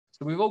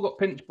So we've all got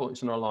pinch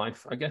points in our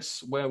life. I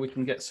guess where we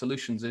can get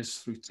solutions is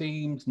through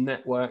teams,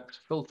 networks,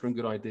 filtering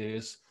good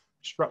ideas,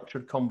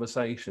 structured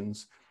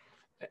conversations.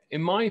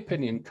 In my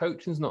opinion,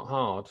 coaching's not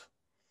hard.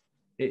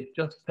 It's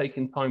just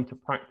taking time to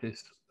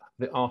practice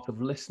the art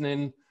of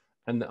listening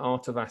and the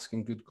art of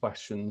asking good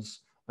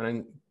questions, and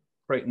then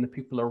creating the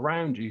people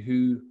around you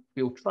who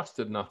feel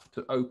trusted enough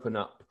to open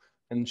up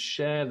and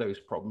share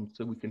those problems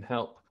so we can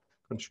help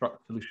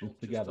construct solutions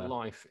together.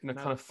 Life in a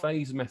kind of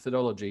phase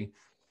methodology.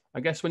 I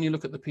guess when you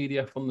look at the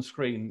PDF on the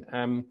screen,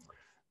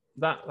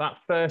 that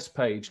first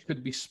page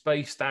could be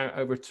spaced out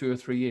over 2 or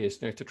 3 years,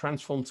 to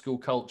transform school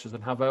cultures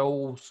and have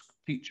all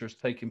teachers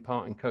taking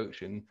part in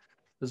coaching.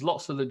 There's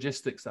lots of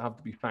logistics that have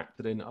to be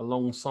factored in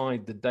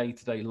alongside the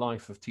day-to-day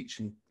life of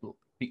teaching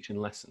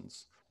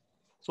lessons.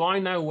 So I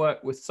now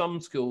work with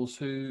some schools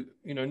who,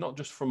 not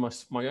just from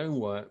my own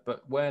work,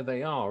 but where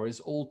they are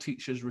is all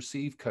teachers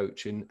receive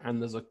coaching,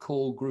 and there's a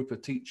core group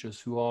of teachers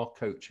who are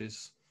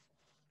coaches.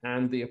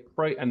 And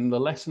the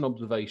lesson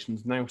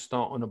observations now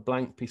start on a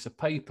blank piece of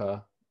paper,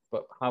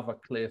 but have a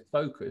clear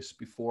focus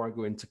before I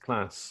go into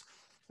class.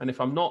 And if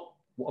I'm not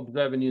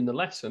observing you in the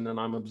lesson and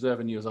I'm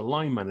observing you as a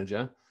line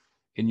manager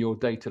in your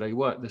day-to-day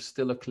work, there's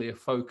still a clear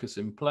focus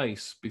in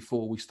place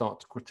before we start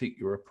to critique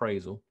your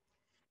appraisal.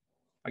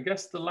 I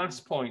guess the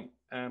last point,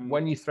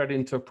 when you thread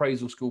into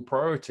appraisal school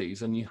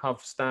priorities and you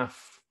have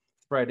staff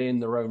thread in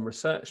their own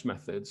research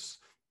methods,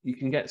 you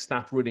can get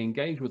staff really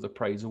engaged with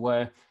appraisal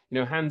where,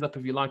 hands up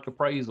if you like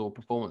appraisal,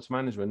 performance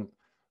management,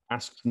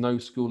 asks no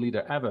school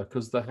leader ever,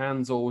 because the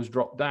hands always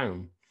drop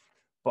down.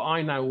 But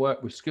I now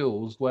work with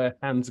schools where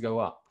hands go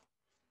up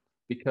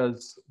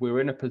because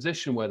we're in a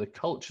position where the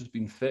culture's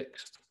been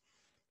fixed.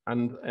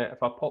 And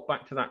if I pop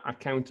back to that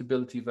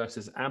accountability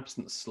versus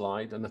absence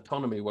slide and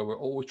autonomy, where we're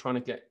always trying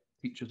to get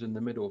teachers in the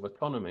middle of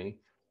autonomy,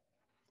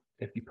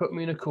 if you put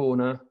me in a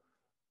corner,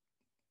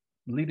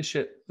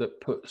 leadership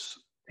that puts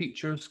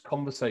teachers'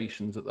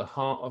 conversations at the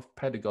heart of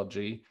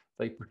pedagogy,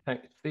 they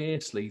protect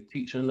fiercely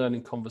teaching and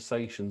learning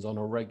conversations on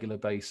a regular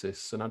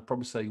basis, and I'd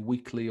probably say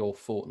weekly or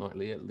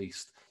fortnightly at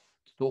least,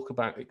 to talk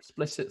about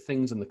explicit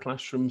things in the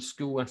classroom,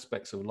 school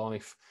aspects of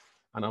life,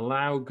 and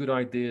allow good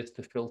ideas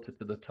to filter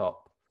to the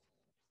top.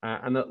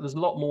 And there's a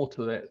lot more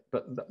to it,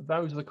 but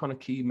those are the kind of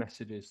key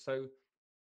messages. So